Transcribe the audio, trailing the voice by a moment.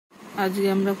আজকে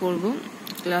আমরা করব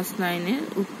ক্লাস 9 এর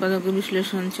উৎপাদক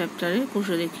বিশ্লেষণ চ্যাপ্টারে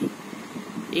কোষে দেখি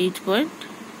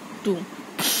 8.2।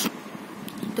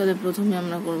 তাহলে প্রথমে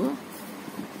আমরা করব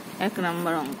 1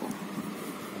 নাম্বার অঙ্ক।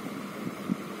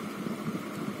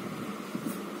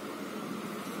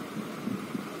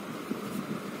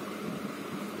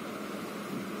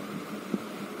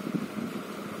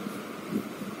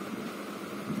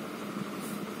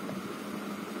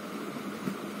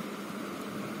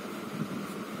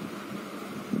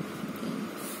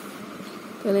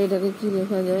 তাহলে এটাকে কি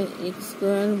লেখা যায়,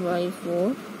 x²/4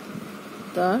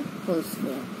 তার হোল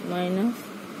স্কয়ার মাইনাস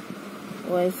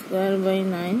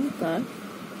y²/9 তার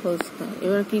হোল স্কয়ার।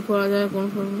 এবার কি করা যায়, কোন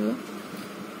ফর্মুলা,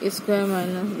 a² -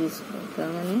 b², তার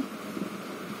মানে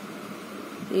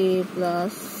a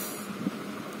plus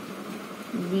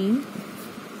b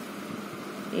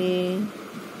a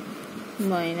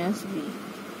minus b।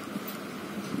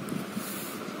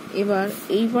 এবার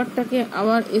এই পার্টটাকে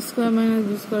আবার a² -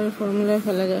 b² এর ফর্মুলায়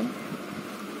ফেলা যায়।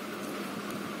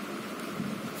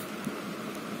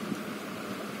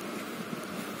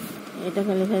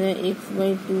 এটাকে লেখা যায়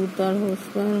x/2 তার হোল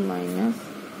স্কয়ার মাইনাস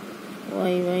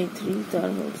y/3 তার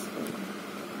হোল স্কয়ার।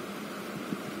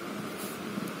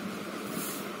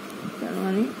 তার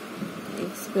মানে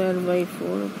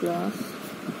x²/4 plus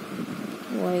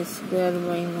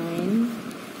y²/9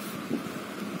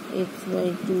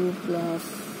 x/2 plus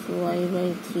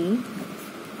y/3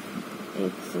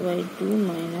 x/2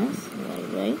 minus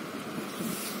y/3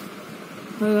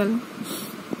 হয়ে গেল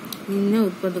নির্ণয়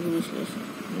উৎপাদক বিশ্লেষণ।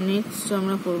 নেক্সট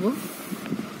আমরা করব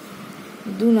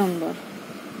 2 নাম্বার।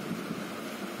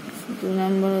 2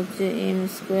 নাম্বার হচ্ছে m²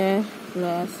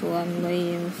 plus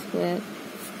 1/m²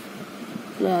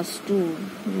 plus 2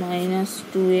 minus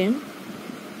 2m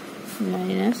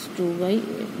minus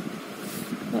 2/m।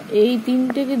 এই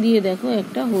তিনটেকে দিয়ে দেখো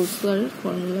একটা হোল স্কয়ারের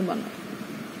ফর্মুলা বানাও।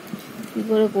 কি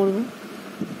করে করব,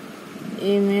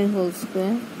 m এর হোল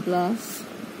স্কয়ার প্লাস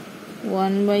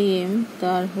 1/m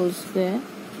তার whole square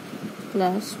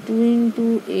plus 2 into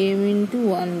m into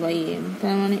 1/m,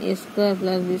 তার মানে a²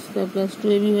 plus b² plus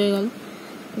 2ab হয়ে গেল।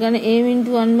 এখানে m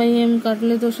ইন্টু 1/m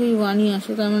কাটলে তো সেই 1ই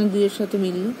আসে, তার মানে 2 এর সাথে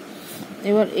মিলল।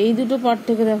 এবার এই দুটো পার্ট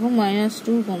থেকে দেখো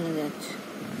 -2 কমে যাচ্ছে,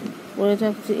 পড়ে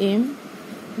থাকছে m,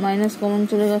 মাইনাস কমন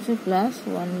চলে গেছে প্লাস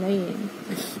 1/m।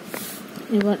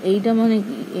 এবার এইটা মানে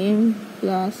কি, m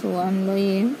প্লাস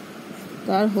 1/m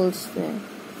তার হোল স্কয়ার,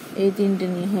 এই তিনটে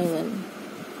নিয়ে হয়ে গেল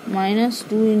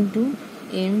 -2 ইন্টু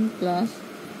m প্লাস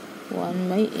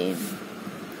 1/m।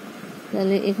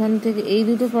 তাহলে এখান থেকে এই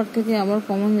দুটো পার্ট থেকে আবার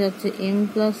কমন যাচ্ছে m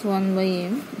প্লাস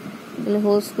 1/m, তাহলে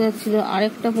হোল স্কয়ার ছিল,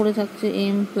 আরেকটা পড়ে থাকছে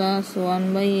m প্লাস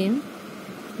 1/m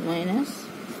মাইনাস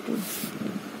 2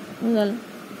 হয়ে গেল।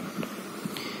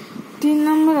 3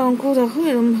 নম্বর অঙ্ক দেখো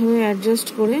এরকম ভাবে অ্যাডজাস্ট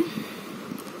করে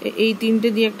এই তিনটে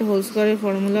দিয়ে একটা হোল স্কয়ারের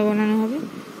ফর্মুলা বানানো হবে,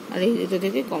 আর এই দুটো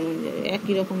থেকে কমন যাবে,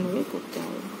 একই রকম ভাবে করতে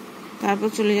হবে। তারপর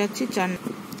চলে যাচ্ছি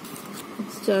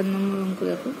 4 নম্বর অঙ্ক।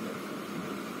 দেখো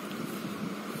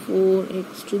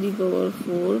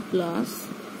 4x⁴ প্লাস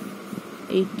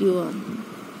 81।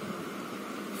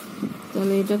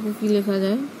 তাহলে এটাকে কি লেখা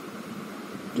যায়,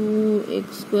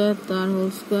 2x² তার হোল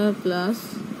স্কয়ার প্লাস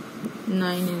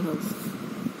 9 এর হোল স্কয়ার।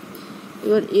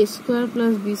 এবার a²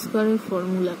 প্লাস b² এর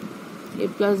formula a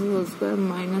plus b whole square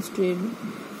minus 2ab।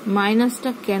 মাইনাসটা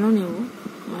কেন নেব,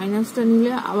 মাইনাসটা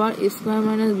নিলে আবার a²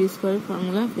 মাইনাস b² এর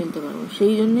ফর্মুলা ফেলতে পারবো,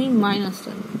 সেই জন্যই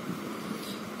মাইনাসটা নেব।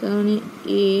 তার মানে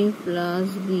a প্লাস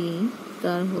b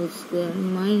তার হোল স্কয়ার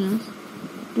মাইনাস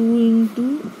 2 ইন্টু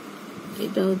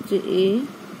এটা হচ্ছে a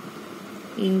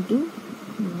ইন্টু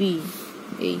b,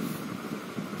 এই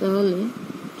তাহলে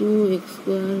 2x²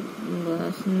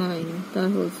 প্লাস 9 তার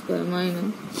হোল স্কয়ার মাইনাস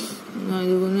 9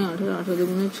 দুগুণে 18 18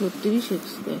 দুগুণে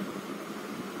 36x²।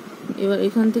 এবার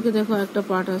এখান থেকে দেখো একটা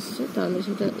পার্ট আসছে, তাহলে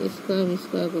সেটা a² b²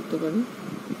 করতে পারি,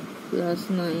 প্লাস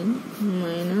 9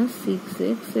 মাইনাস 6x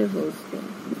এর হোল স্কয়ার।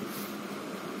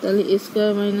 তাহলে a²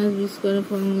 মাইনাস b² এর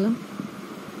ফর্মুলা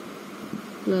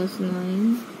প্লাস 9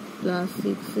 প্লাস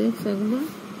 6x একবার,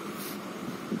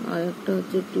 আর একটা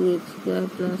হচ্ছে 2x²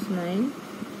 প্লাস 9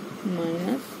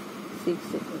 মাইনাস 6x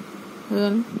হয়ে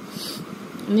গেল।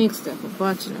 নেক্সট দেখো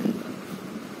 5 নম্বর,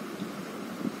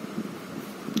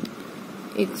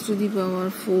 x⁴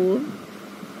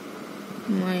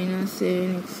 মাইনাস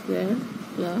 7x²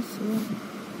 প্লাস 1।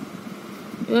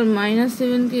 এবার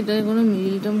 -7কে এটাকে কোনো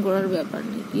মিডল টার্ম করার ব্যাপার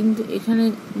নেই, কিন্তু এখানে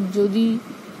যদি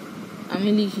আমি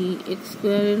লিখি x²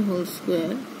 এর whole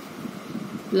square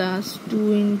plus 2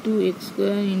 into x²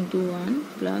 into 1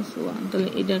 plus 1, তাহলে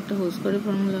এটা একটা হোল স্কয়ারের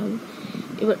ফর্মুলা হবে।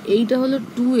 এবার এইটা হলো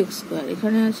 2x²,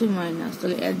 এখানে আছে মাইনাস,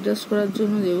 তাহলে অ্যাডজাস্ট করার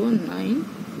জন্য দেব 9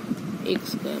 এক্স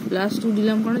স্কোয়ার প্লাস 2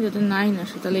 দিলাম কারণ যাতে 9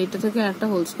 আসে, তাহলে এটা থেকে একটা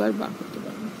হোল স্কোয়ার বার করতে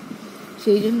পারবো,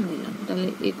 সেই জন্য দিলাম। তাহলে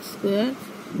এক্স স্কোয়ার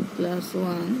প্লাস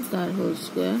 1 তার হোল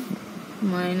স্কোয়ার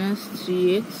মাইনাস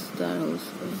 3x তার হোল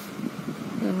স্কোয়ার,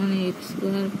 তার মানে x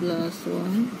square plus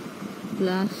 1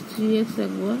 plus 3x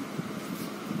একবার,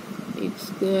 x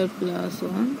square plus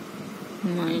 1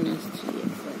 minus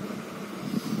 3x।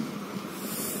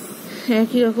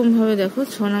 একই রকম ভাবে দেখো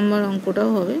 6 নম্বর অঙ্কটাও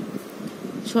হবে।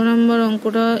 6 নম্বর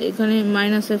অঙ্কটা এখানে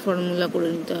মাইনাসের ফর্মুলা করে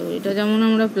নিতে হবে। এটা যেমন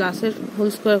আমরা প্লাসের হোল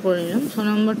স্কোয়ার করে নিলাম, 6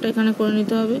 নম্বরটা এখানে করে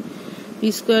নিতে হবে P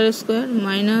square square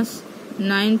minus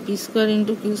 9 P square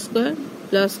into Q square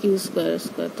plus Q square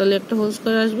square, তাহলে একটা হোল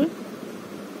স্কোয়ার আসবে,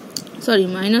 sorry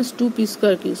minus 2 P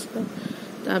square Q square,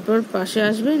 তারপর পাশে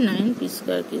আসবে 9 পি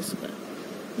স্কোয়ার কিউ স্কোয়ার।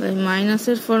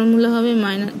 মাইনাসের ফর্মুলা হবে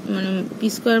মানে পি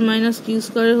স্কোয়ার মাইনাস কিউ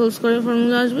স্কোয়ারের হোল স্কোয়ারের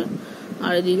ফর্মুলা আসবে,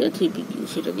 আর এদিকে 3p কিউ,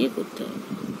 সেটা দিয়ে করতে হবে।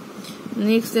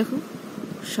 নেক্সট দেখো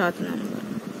 7 নম্বর।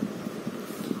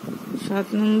 7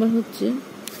 নম্বর হচ্ছে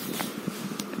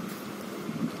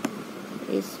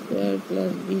a square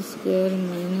plus B square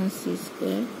minus C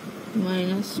square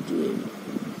minus 2ab।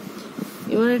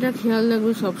 এবার এটা খেয়াল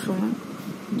রাখবে সবসময়,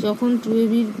 যখন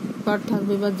 2ab পার্ট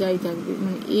থাকবে বা যাই থাকবে,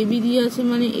 মানে ab দিয়ে আছে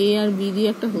মানে a আর b দিয়ে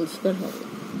একটা হোল স্কোয়ার হবে,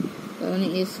 তার মানে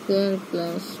a স্কোয়ার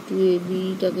প্লাস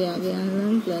 2ab-টাকে আগে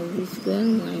আনলাম plus B square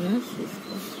minus C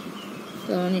square,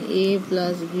 তার মানে a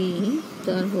প্লাস বি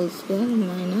তার whole square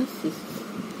minus C square,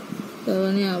 তার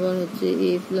মানে আবার হচ্ছে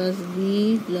a plus B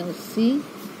plus C,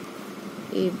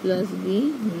 a plus B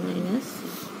minus C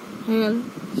হয়ে গেল।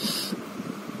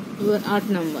 এবার 8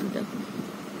 নম্বর দেখো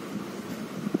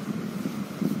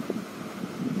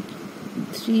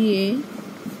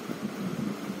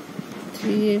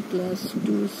 3a plus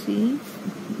 2c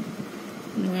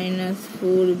minus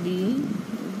 4b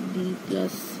B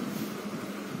plus C,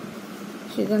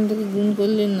 সেখান থেকে গুণ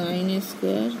করলে 9a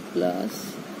square plus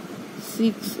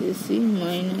 6ac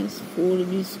minus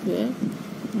 4b square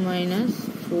minus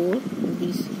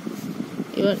 4bc।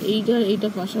 এবার এইটা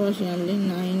পাশাপাশি আনলে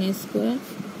 9a square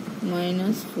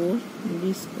minus 4b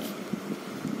square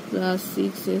plus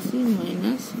 6ac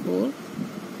minus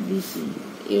 4bc।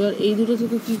 এবার এই দুটো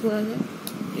থেকে কি করা যায়,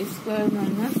 a স্কোয়ার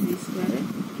মাইনাস বি স্কোয়ারের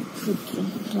সূত্র,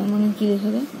 তার মানে কি লেখা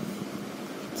যায়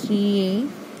 3a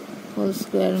whole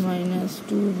square minus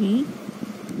 2b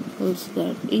whole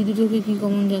square, এই দুটোকে কি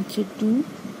কমন যাচ্ছে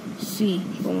 2c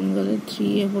কমন গেলে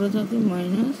 3a পড়ে থাকে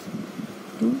মাইনাস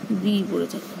 2b পড়ে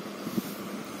থাকে।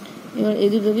 এবার এই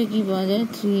দুটোকে কি পাওয়া যায়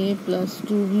 3a plus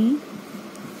 2b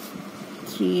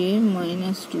 3a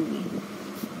minus 2b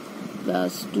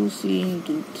plus 2c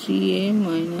into 3a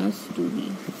minus 2b।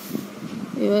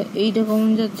 এবার এইটা কমন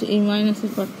যাচ্ছে এই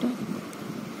মাইনাসের পার্টটা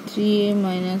 3a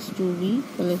মাইনাস 2b,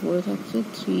 তাহলে পড়ে থাকছে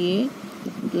 3a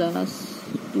plus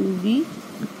 2b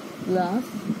plus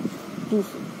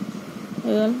 2c।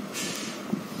 এবার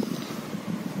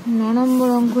 9 নম্বর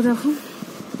অঙ্ক দেখো,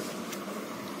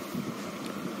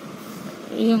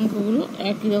 এই অঙ্কগুলো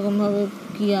একই রকম ভাবে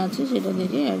কি আছে সেটা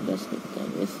দেখে অ্যাডজাস্ট করতে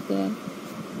হবে। Square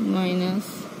minus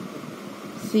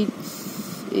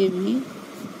 6ab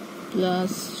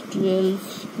plus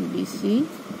 12bc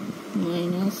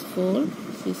minus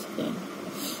 4c square.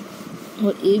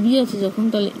 আর ab আছে যখন,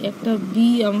 তাহলে একটা b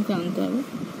আমাকে আনতে হবে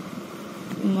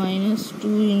মাইনাস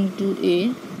 2 ইন্টু a।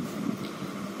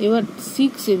 এবার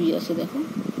 6ab আছে দেখো,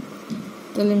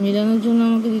 তাহলে মেলানোর জন্য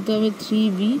আমাকে দিতে হবে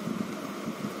 3b,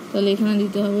 তাহলে এখানে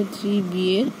দিতে হবে 3b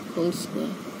এর হোল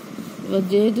স্কোয়ার। এবার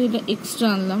যেহেতু এটা এক্সট্রা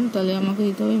আনলাম, তাহলে আমাকে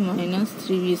দিতে হবে minus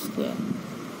 3b square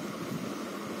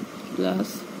plus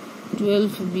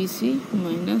 12bc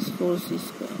minus 4c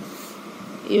square.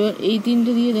 এবার এই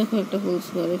তিনটে দিয়ে দেখো একটা হোল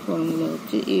স্কোয়ারের ফর্মুলা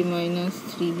হচ্ছে a মাইনাস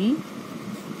 3b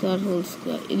তার হোল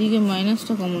স্কোয়ার, এদিকে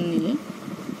মাইনাসটা কমন নিলে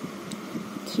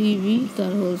 3b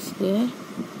তার হোল স্কোয়ার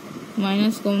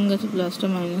মাইনাস কমন গেছে প্লাসটা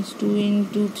মাইনাস 2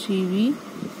 ইন্টু 3b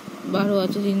 12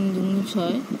 আছে 3 2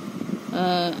 6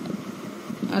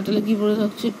 আর তাহলে কি পড়ে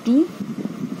থাকছে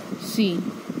 2c,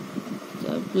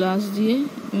 প্লাস দিয়ে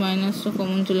মাইনাসটা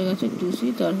কমন চলে গেছে 2c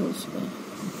তার হোল স্কোয়ার,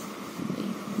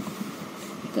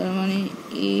 তার মানে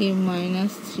a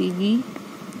minus 3b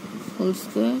whole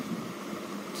square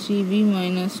 3b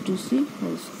minus 2c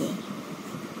whole square,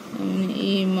 তার মানে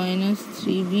a minus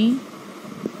 3b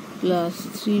plus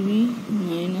 3b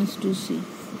minus 2c,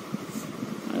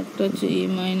 আরেকটা হচ্ছে a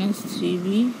minus 3b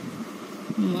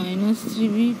minus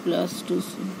 3b plus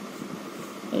 2c,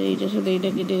 আর এইটার সাথে এইটা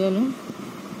কেটে গেল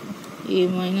a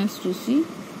minus 2c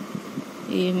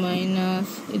a minus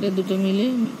এটা দুটো মিলে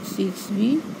 6b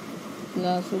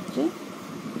প্লাস হচ্ছে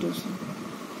 2c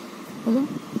হলো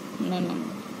 9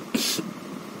 নম্বর।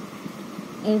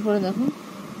 এরপরে দেখো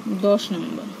 10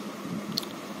 নম্বর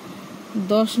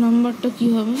 10 নম্বরটা কি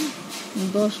হবে?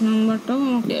 10 নম্বরটাও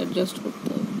আমাকে অ্যাডজাস্ট করতে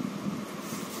হবে।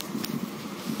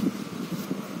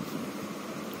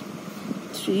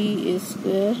 3a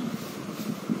square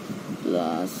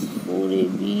plus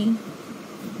 4ab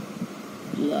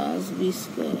plus b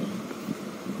square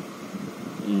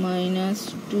minus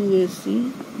 2ac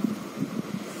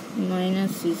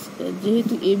minus c square.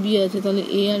 যেহেতু ab আছে তাহলে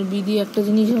a আর b দিয়ে একটা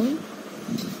জিনিস হবে,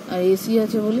 আর ac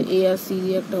আছে বলে a আর c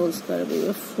দিয়ে একটা হোল স্কোয়ার হবে।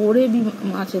 এবার 4ab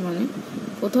আছে মানে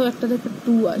কোথাও একটা থেকে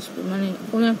 2 আসবে, মানে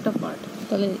কোনো একটা পার্ট,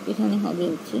 তাহলে এখানে হবে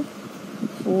হচ্ছে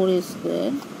 4a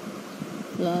square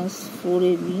plus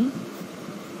 4ab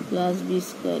plus b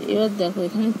square. এবার দেখো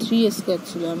এখানে 3a স্কোয়ার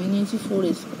ছিল, আমি নিয়েছি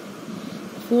 4a স্কোয়ার।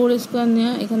 4a স্কোয়ার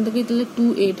নেওয়া এখান থেকেই তাহলে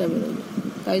 2aটা বেরোবে,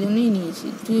 তাই জন্যই নিয়েছি।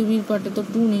 2ab পার্টে তো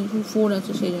 2 নেই, 4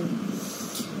 আছে, সেই জন্য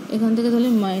এখান থেকে তাহলে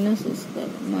minus square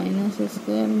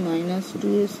minus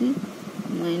 2ac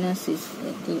minus c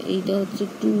square. তাহলে এইটা হচ্ছে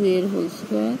 2a এর whole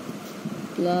square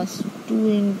plus 2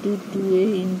 into 2a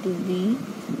into b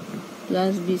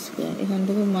plus b square. এখান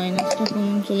থেকে মাইনাসটা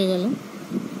কমন চলে গেল,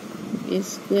 a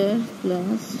square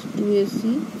plus 2ac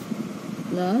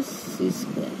plus c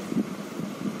square.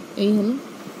 এই হলো,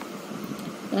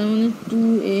 তার মানে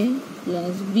 2a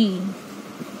প্লাস b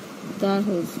তার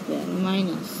হোল স্কোয়ার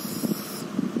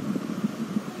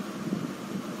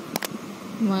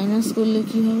মাইনাস করলে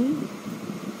কি হবে?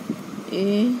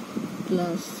 a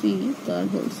প্লাস c তার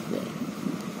হোল স্কোয়ার,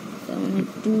 তার মানে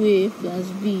 2a plus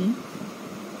b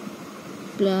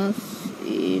plus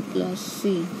a plus c,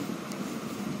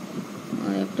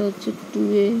 আর একটা হচ্ছে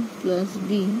 2a plus b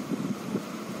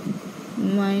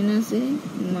minus a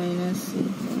minus c,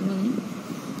 তার মানে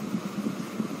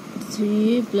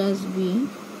 3a plus b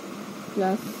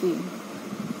plus c,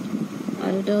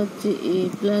 আর এটা হচ্ছে a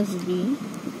plus b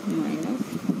minus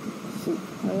c।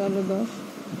 হয়ে গেল 10।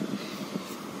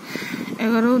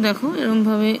 11 দেখো এরকম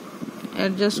ভাবে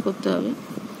অ্যাডজাস্ট করতে হবে।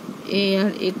 a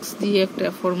আর x দিয়ে একটা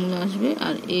ফর্মুলা আসবে,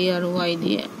 আর a আর y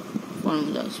দিয়ে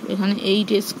ফর্মুলা আসবে। এখানে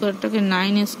 8a স্কোয়ারটাকে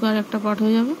 9a স্কোয়ার একটা পার্ট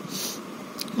হয়ে যাবে,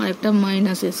 আর একটা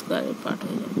মাইনাস a স্কোয়ারের পার্ট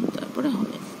হয়ে যাবে, তারপরে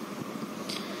হবে।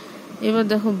 এবার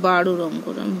দেখো 12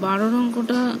 অঙ্কটা। 12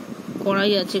 অঙ্কটা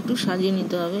করাই আছে, একটু সাজিয়ে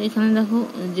নিতে হবে। এখানে দেখো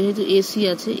যেহেতু ac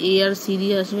আছে, a আর c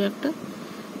দিয়ে আসবে একটা,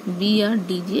 b আর d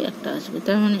দিয়ে একটা আসবে,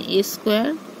 তার মানে a স্কোয়ার,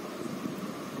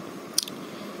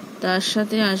 তার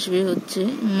সাথে আসবে হচ্ছে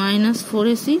minus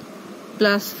 4ac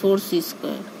plus 4c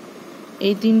square.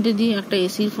 এই তিনটে দিয়ে একটা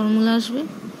এসির ফর্মুলা আসবে,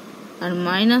 আর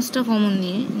মাইনাসটা কমন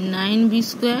নিয়ে 9b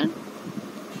স্কোয়ার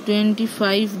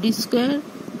 25d স্কোয়ার,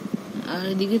 আর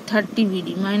এদিকে 30bd।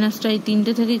 মাইনাসটা এই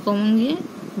তিনটে থেকেই কমন গিয়ে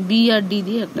b আর d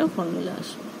দিয়ে একটা ফর্মুলা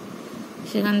আসবে,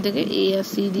 সেখান থেকে a আর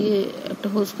c দিয়ে একটা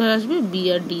হোল স্কোয়ার আসবে, b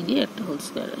আর d দিয়ে একটা হোল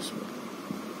স্কোয়ার আসবে।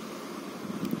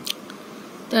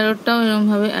 13টাও এরকম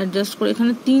ভাবে অ্যাডজাস্ট করে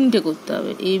এখানে 3টে করতে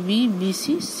হবে, a b b c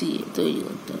c a তৈরি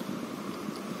করতে হবে।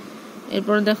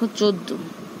 এরপরে দেখো 14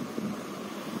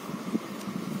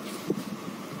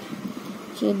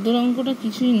 অঙ্কটা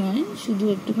কিছুই নয়, শুধু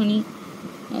একটুখানি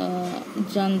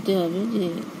জানতে হবে যে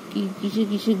কিসে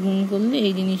কিসে গুণ করলে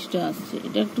এই জিনিসটা আসছে,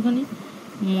 এটা একটুখানি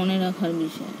মনে রাখার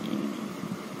বিষয়।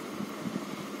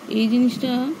 এই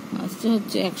জিনিসটা আসছে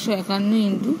হচ্ছে 151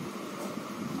 ইন্টু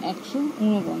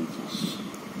 149,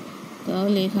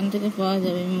 তাহলে এখান থেকে পাওয়া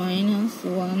যাবে minus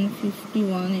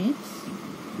 151x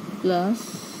plus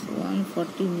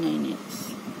 149x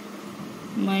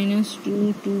minus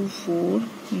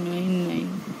 22499,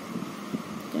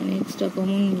 কারণ এক্সটা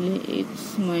কমন নিলে x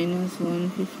minus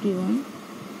 151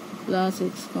 plus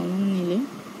x common নিলে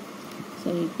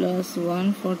প্লাস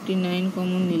 149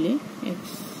 কমন নিলে x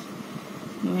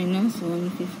মাইনাস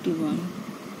 151,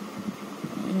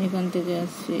 এখান থেকে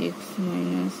আসছে x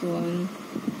মাইনাস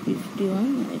 151,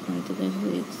 এখান থেকে আসছে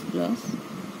x প্লাস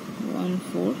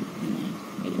 149।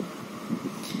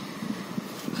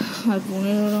 আর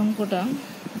 15 অঙ্কটা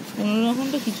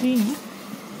কিছুই না,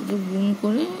 শুধু গুণ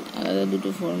করে আলাদা দুটো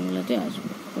ফর্মুলাতে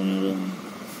আসবে। 15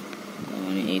 তার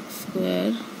মানে x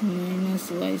square minus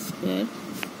y square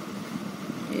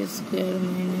a square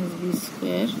minus b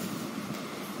square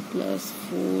plus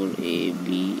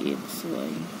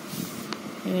 4abxy।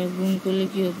 এবার গুণ করলে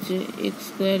কি হচ্ছে x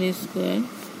square a square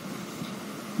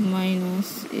minus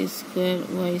a square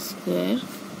y square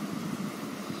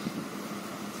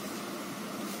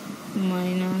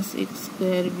minus x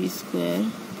square b square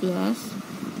plus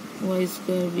y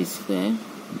square b square.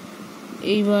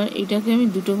 এইবার এটাকে আমি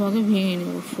দুটো ভাগে ভেঙে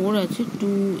নেব। 4 আছে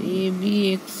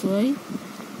 2abxy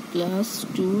প্লাস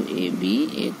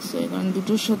 2abxy, কারণ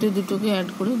দুটোর সাথে দুটোকে অ্যাড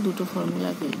করে দুটো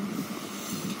ফর্মুলা পেলাম।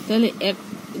 তাহলে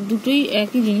দুটোই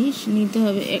একই জিনিস নিতে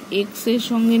হবে। x এর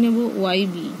সঙ্গে নেব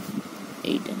yb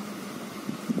এইটা,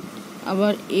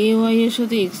 আবার এ ওয়াই এর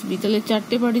সাথে এক্স বি, তাহলে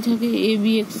চারটে পার্টি থাকে এ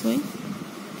বি এক্স ওয়াই,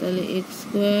 তাহলে x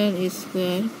square A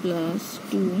square plus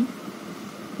 2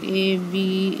 A B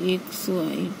x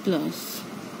Y plus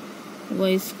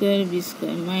Y square B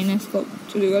square minus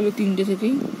চলে গেল তিনটে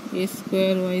থেকেই, এ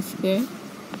square Y square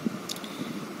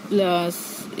plus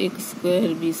x square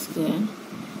B square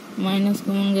minus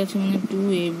common গেছে মানে 2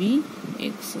 এ বি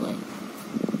এক্স ওয়াই।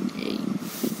 এই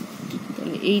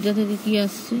তাহলে এইটা থেকে কি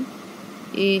আসছে,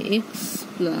 এ এক্স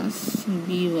প্লাস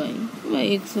বি ওয়াই বা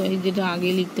এক্স ওয়াই, যেটা আগে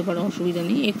লিখতে পারো অসুবিধা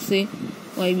নেই, এক্স এ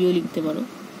ওয়াই বিও লিখতে পারো,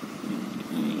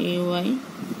 A Y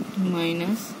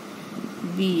minus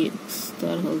B x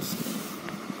তার হোল স্কোয়ার।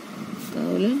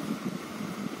 তাহলে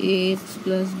এ x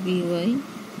plus B Y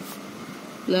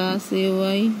plus A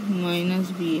Y minus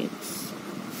B x,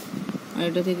 আর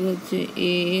এটা থেকে হচ্ছে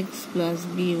এ x plus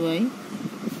B Y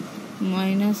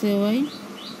minus A Y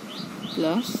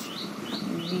plus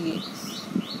B x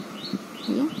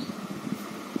হলো,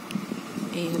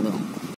 এই হলো।